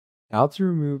How to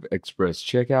remove express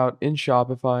checkout in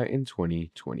Shopify in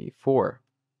 2024.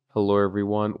 Hello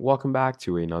everyone, welcome back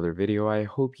to another video. I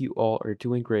hope you all are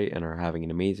doing great and are having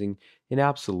an amazing and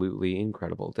absolutely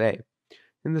incredible day.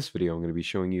 In this video, I'm going to be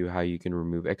showing you how you can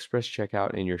remove express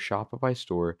checkout in your Shopify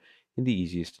store in the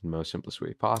easiest and most simplest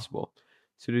way possible.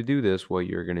 So to do this, what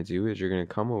you're going to do is you're going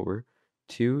to come over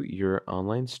to your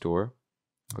online store,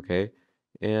 okay?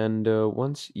 And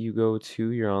once you go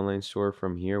to your online store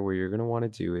from here, what you're going to want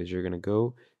to do is you're going to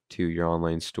go to your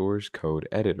online store's code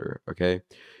editor, okay?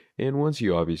 And once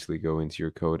you obviously go into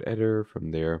your code editor from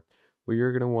there, what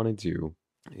you're going to want to do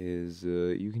is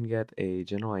you can get a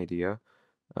general idea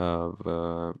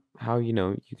of how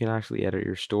you can actually edit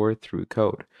your store through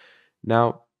code.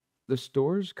 Now, the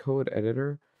store's code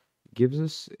editor gives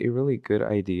us a really good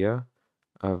idea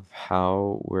of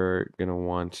how we're going to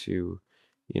want to,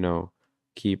 you know,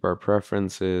 keep our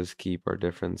preferences, keep our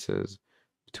differences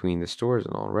between the stores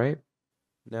and all, right?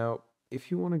 Now,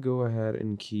 if you want to go ahead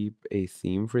and keep a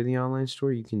theme for the online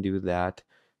store, you can do that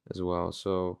as well.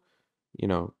 So, you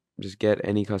know, just get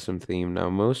any custom theme. Now,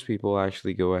 most people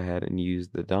actually go ahead and use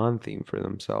the Dawn theme for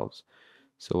themselves.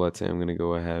 So let's say I'm going to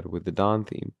go ahead with the Dawn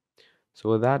theme. So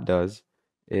what that does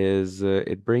is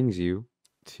it brings you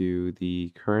to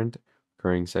the current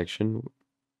recurring section,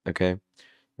 okay?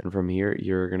 And from here,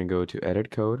 you're going to go to edit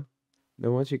code.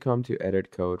 Then once you come to edit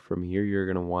code, from here, you're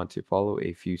going to want to follow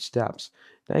a few steps.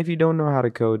 Now, if you don't know how to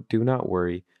code, do not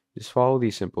worry. Just follow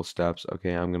these simple steps,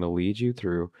 okay? I'm going to lead you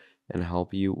through and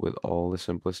help you with all the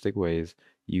simplistic ways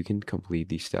you can complete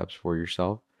these steps for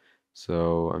yourself.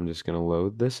 So I'm just going to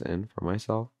load this in for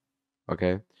myself,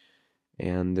 okay?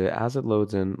 And as it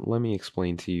loads in, let me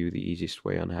explain to you the easiest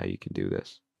way on how you can do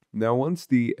this. Now, once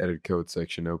the edit code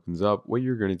section opens up, what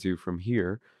you're going to do from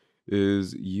here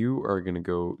is you are going to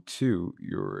go to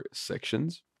your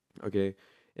sections, okay?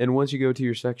 And once you go to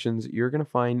your sections, you're going to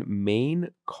find main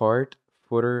cart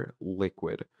footer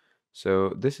liquid.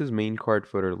 So this is main cart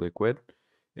footer liquid.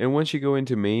 And once you go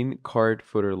into main cart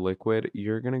footer liquid,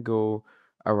 you're going to go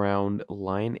around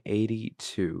line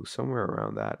 82, somewhere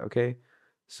around that, okay?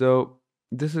 So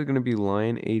this is going to be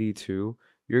line 82.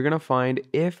 You're going to find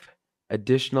if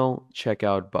additional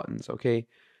checkout buttons, okay?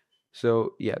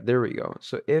 So yeah, there we go.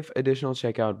 So if additional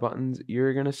checkout buttons,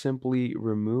 you're going to simply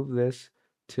remove this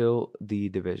till the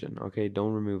division, okay?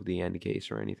 Don't remove the end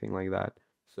case or anything like that.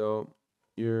 So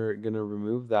you're going to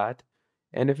remove that.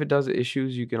 And if it does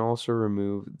issues, you can also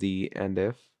remove the end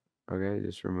if, okay?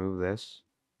 Just remove this.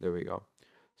 There we go.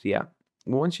 So yeah,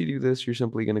 once you do this, you're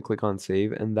simply going to click on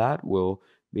save, and that will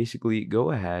basically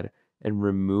go ahead and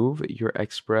remove your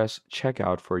express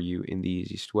checkout for you in the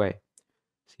easiest way.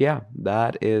 So yeah,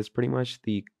 that is pretty much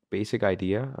the basic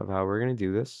idea of how we're going to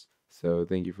do this. So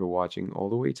thank you for watching all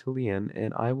the way till the end,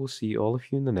 and I will see all of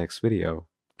you in the next video.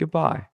 Goodbye.